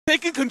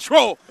taking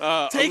control.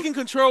 Taking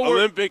control.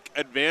 Olympic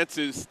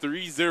advances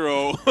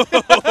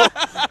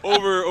 3-0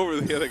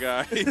 over the other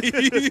guy.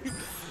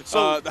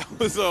 So that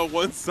was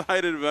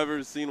one-sided if I've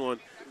ever seen one.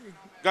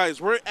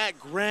 Guys, we're at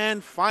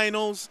grand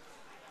finals.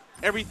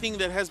 Everything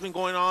that has been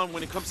going on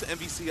when it comes to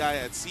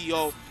MVCI at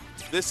CEO,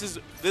 this is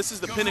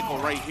the pinnacle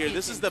right here.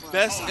 This is the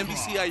best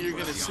MVCI you're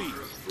gonna see.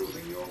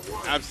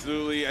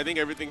 Absolutely. I think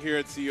everything here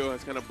at CEO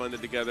has kind of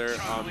blended together.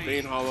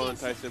 BANEHOLLOW and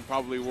TAYSON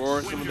probably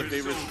were some of the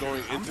favorites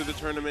going into the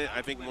tournament.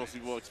 I think most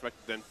people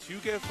expected them to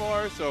get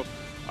far. So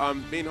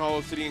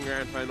BANEHOLLOW sitting in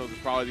grand finals is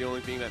probably the only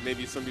thing that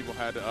maybe some people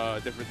had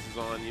differences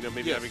on. You know,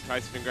 maybe having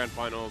TAYSON in grand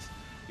finals,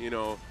 you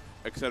know,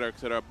 et cetera, et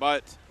cetera.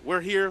 But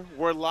we're here,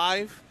 we're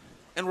live,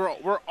 and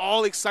we're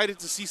all excited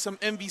to see some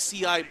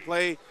MVCI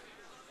play.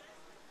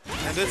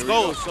 And let's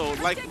go. So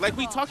like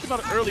we talked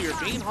about earlier,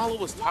 BANEHOLLOW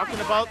was talking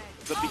about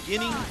the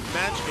beginning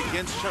match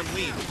against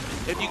Chun-Li.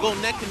 If you go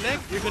neck and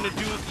neck, you're gonna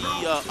do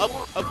the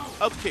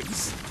up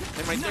kicks.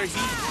 And right there, he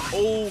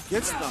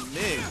gets the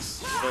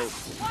mix. But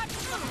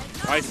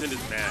TAYSON is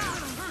mad.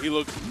 He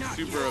looks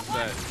super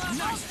upset.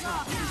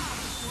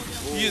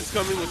 He is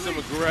coming with some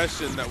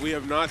aggression that we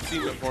have not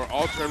seen before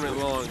all tournament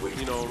long,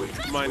 you know,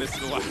 minus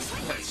the last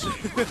match.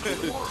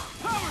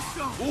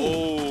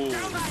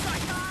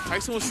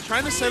 TAYSON was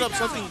trying to set up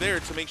something there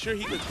to make sure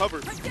he could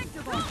cover.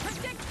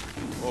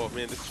 Oh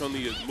man, this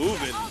Chun-Li is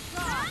moving.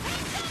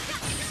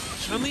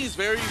 Chun-Li is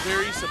very,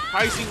 very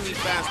surprisingly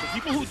fast. For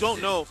people who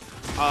don't know,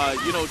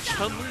 you know,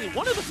 Chun-Li,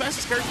 one of the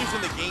fastest characters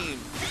in the game.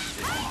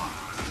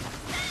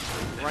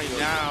 Right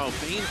now,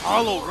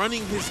 BANEHOLLOW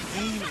running his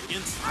game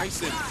against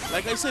TAYSON.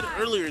 Like I said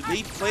earlier,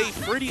 they play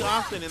pretty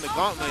often in the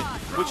Gauntlet,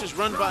 which is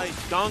run by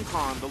Don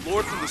Khan, the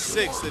Lord from the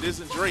Six that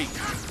isn't Drake.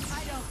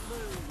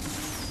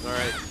 All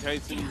right,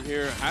 TAYSON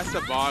here has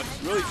to box,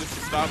 really just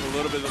to stop a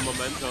little bit of the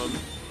momentum.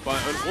 But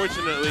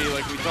unfortunately,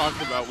 like we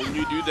talked about, when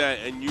you do that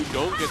and you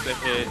don't get the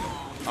hit,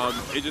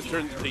 it just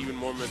turns into even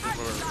more momentum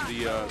for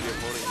the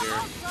opponent here.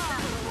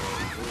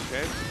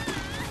 Okay.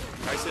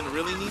 TAYSON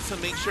really needs to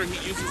make sure he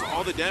uses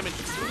all the damage.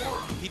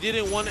 He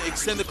didn't want to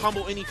extend the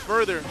combo any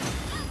further.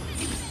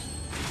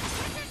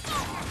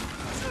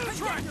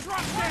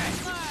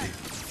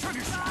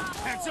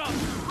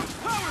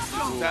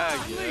 Tag,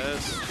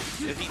 yes.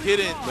 If he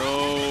didn't,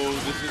 no,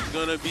 this is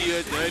gonna be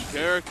a dead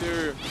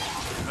character.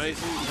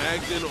 TAYSON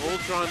tags in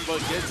Ultron but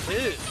gets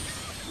hit.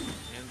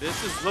 And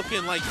this is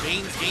looking like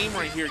Bane's game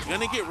right here.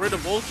 Gonna get rid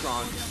of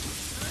Ultron.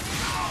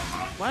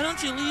 Why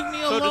don't you leave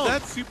me alone? So does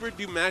that super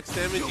do max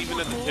damage even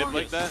at the tip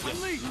like that?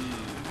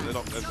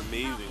 That's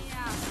amazing.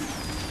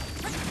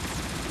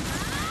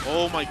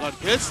 Oh my god,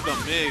 gets the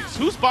mix.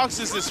 Whose box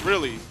is this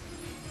really?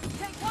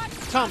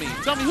 Tell me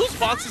whose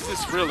box is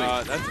this really?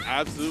 That's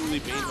absolutely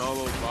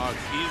BANEHOLLOW's box.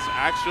 He's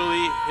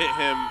actually hit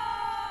him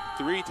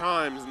 3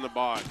 times in the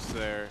box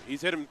there.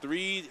 He's hit him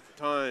 3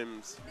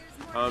 times,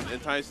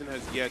 and TAYSON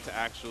has yet to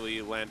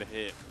actually land a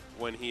hit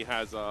when he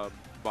has a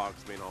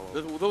box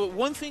BANEHOLLOW. The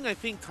one thing I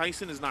think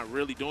TAYSON is not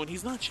really doing,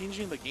 he's not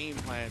changing the game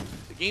plan.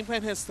 The game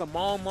plan has to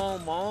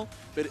maul,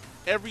 but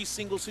every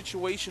single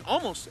situation,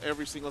 almost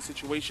every single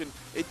situation,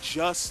 it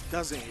just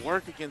doesn't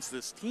work against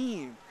this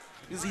team.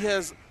 Because he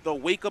has the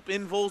wake-up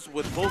invos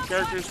with both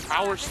characters,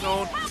 Power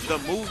Stone, the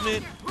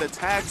movement, the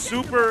tag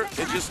super,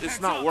 it's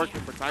not working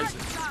for TAYSON.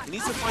 He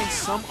needs to find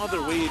some other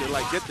way to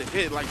like get the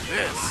hit like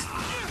this.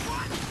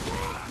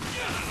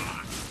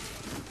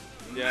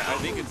 Yeah, I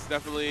think it's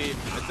definitely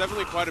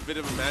quite a bit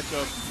of a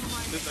matchup.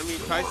 I mean,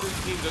 TAYSON's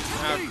team doesn't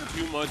have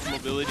too much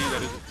mobility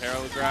that isn't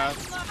paragraph.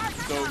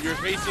 So you're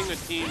facing a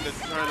team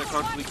that's trying to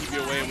constantly keep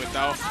you away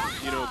without,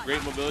 you know,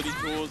 great mobility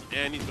tools,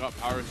 and he's got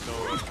Power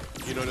Stone,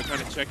 you know, to kind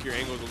of check your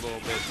angles a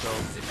little bit. So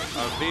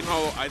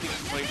BANEHOLLOW, I think,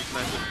 is playing this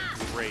matchup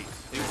great.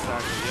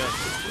 Exactly, yes.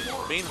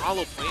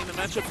 BANEHOLLOW playing the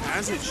matchup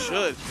as it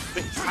should.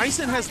 But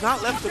TAYSON has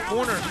not left the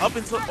corner up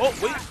until,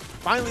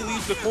 finally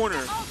leaves the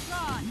corner.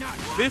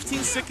 15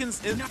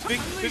 seconds in.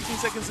 15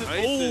 seconds in.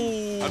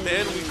 A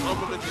man we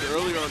complimented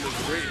earlier on this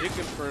great hit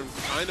confirm,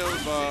 kind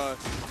of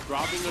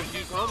dropping a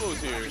few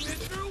combos here.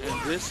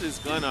 And this is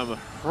gonna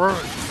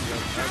hurt.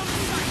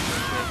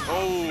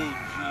 Oh,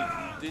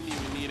 geez, didn't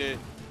even need it.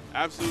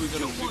 Absolutely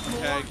gonna super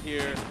tag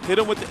here. Hit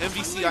him with the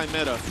MVCI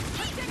meta.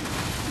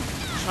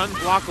 Chun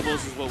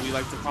blockables is what we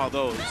like to call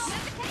those.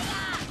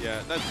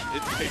 Yeah,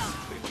 it's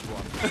basically a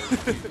block.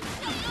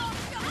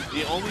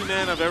 The only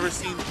man I've ever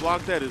seen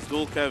block that is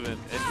Dual Kevin,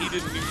 and he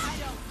didn't use.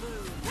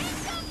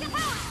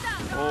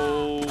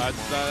 Oh,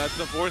 that's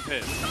the 4th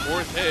hit.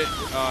 4th hit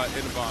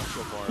in the box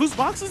so far. Whose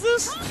box is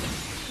this?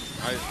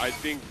 I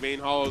think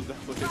BANEHOLLOW's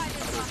definitely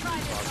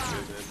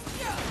boxes.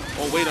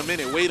 Oh, wait a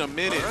minute. All right.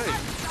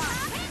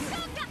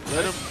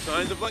 Let him.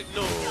 Signs of like,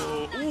 no.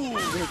 Ooh,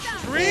 the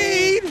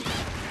trade.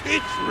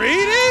 It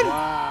traded?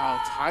 Wow,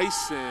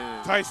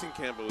 TAYSON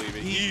can't believe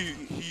it.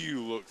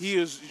 He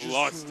is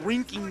just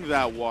drinking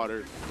that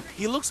water.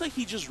 He looks like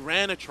he just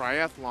ran a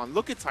triathlon.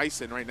 Look at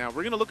TAYSON right now.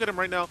 We're gonna look at him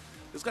right now.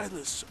 This guy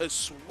is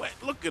sweat.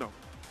 Look at him.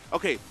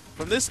 Okay,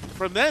 from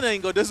that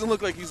angle, it doesn't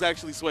look like he's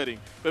actually sweating.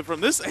 But from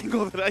this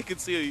angle that I can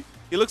see,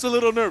 he looks a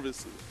little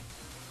nervous.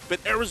 But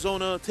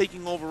Arizona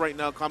taking over right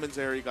now.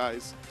 Commentary,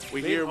 guys.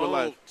 We're here. We're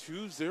live.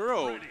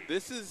 2-0.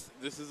 This is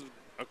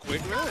a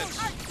quick match.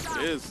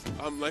 It is.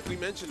 Like we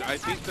mentioned, I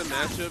think the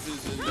matchup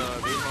is in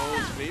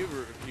BANEHOLLOW's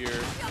favor here.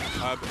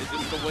 It's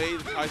just the way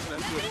TAYSON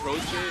has to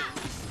approach it.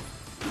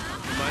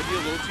 It might be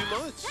a little too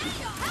much.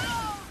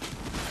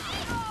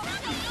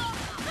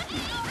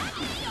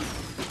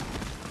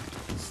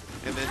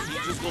 And then he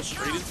just goes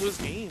straight into his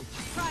game.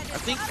 I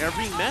think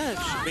every match,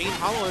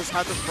 BANEHOLLOW has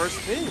had the first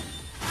hit.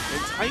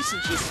 And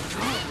TAYSON just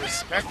not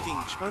respecting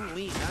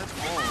Chun-Li at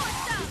all.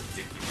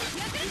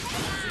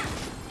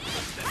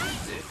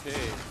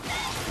 Okay.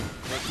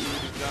 Let's see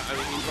what he's got. I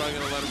mean, he's probably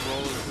going to let him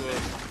roll into a...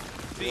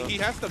 See, he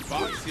has to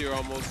box here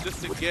almost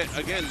just to get,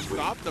 again,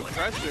 stop the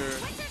pressure.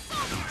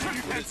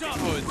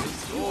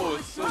 Oh,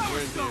 it's so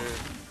weird here.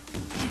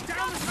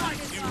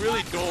 You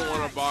really don't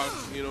want to box,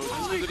 you know,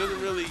 just because it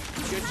doesn't really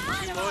get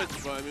you too much,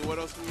 but I mean, what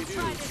else can you do?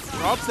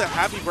 Drops that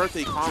happy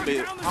birthday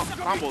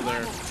combo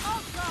there.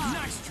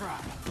 Nice try.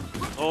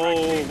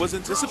 Oh, was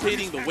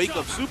anticipating the wake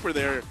up super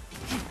there.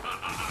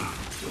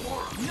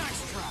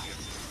 Nice try.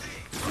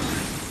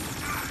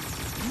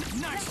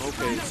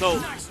 Okay,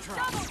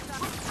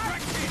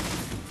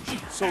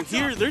 so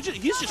here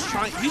he's just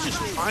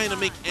trying to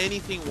make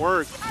anything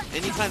work.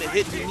 Any kind of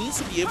hit, he needs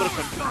to be able to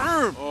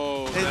confirm.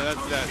 Oh, and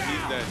that's that.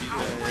 He's dead.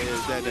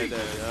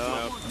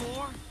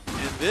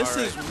 And this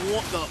is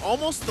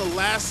almost the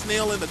last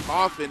nail in the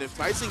coffin. If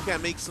TAYSON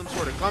can't make some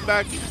sort of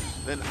comeback,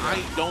 then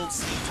I don't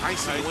see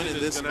TAYSON winning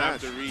this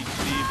match. Have to reach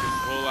deep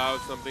and pull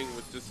out something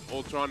with just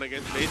Ultron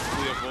against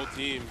basically a full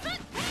team.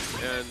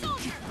 And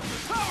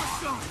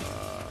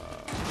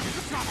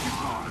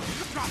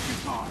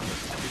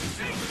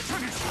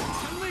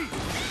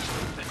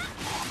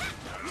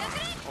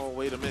oh,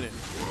 wait a minute.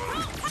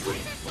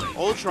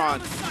 Ultron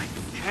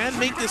can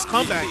make this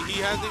comeback.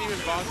 He hasn't even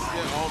boxed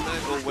yet all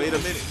match. Oh, wait a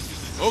minute.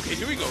 Okay,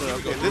 here we go.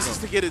 Okay, this is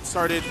to get it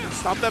started.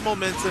 Stop that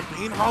momentum.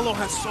 BANEHOLLOW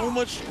has so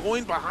much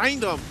going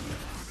behind him.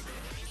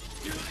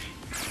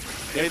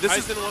 Okay,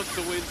 TAYSON wants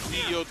to win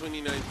CEO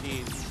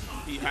 2019.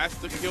 He has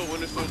to kill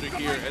Winter Soldier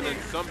here and then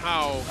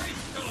somehow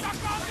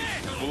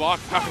block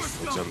Power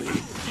Stone.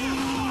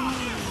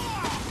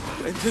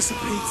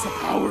 Anticipates the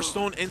Power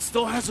Stone and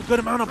still has a good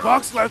amount of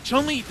box left.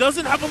 Chun-Li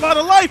doesn't have a lot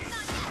of life.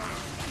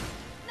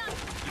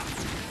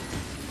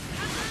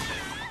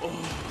 Oh,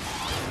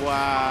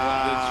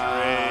 wow.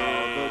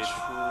 The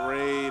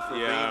trade for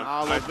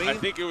BANEHOLLOW. I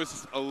think it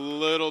was a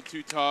little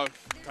too tough.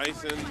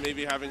 TAYSON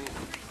maybe having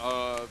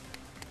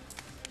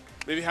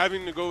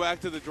to go back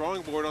to the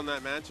drawing board on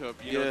that matchup.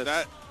 You know,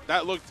 that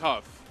looked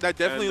tough. That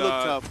definitely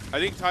looked tough. I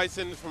think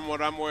TAYSON, from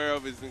what I'm aware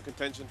of, is in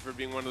contention for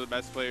being one of the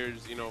best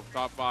players, you know,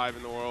 top 5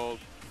 in the world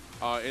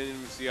in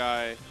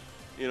MVCI.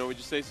 You know, would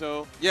you say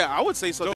so? Yeah, I would say so.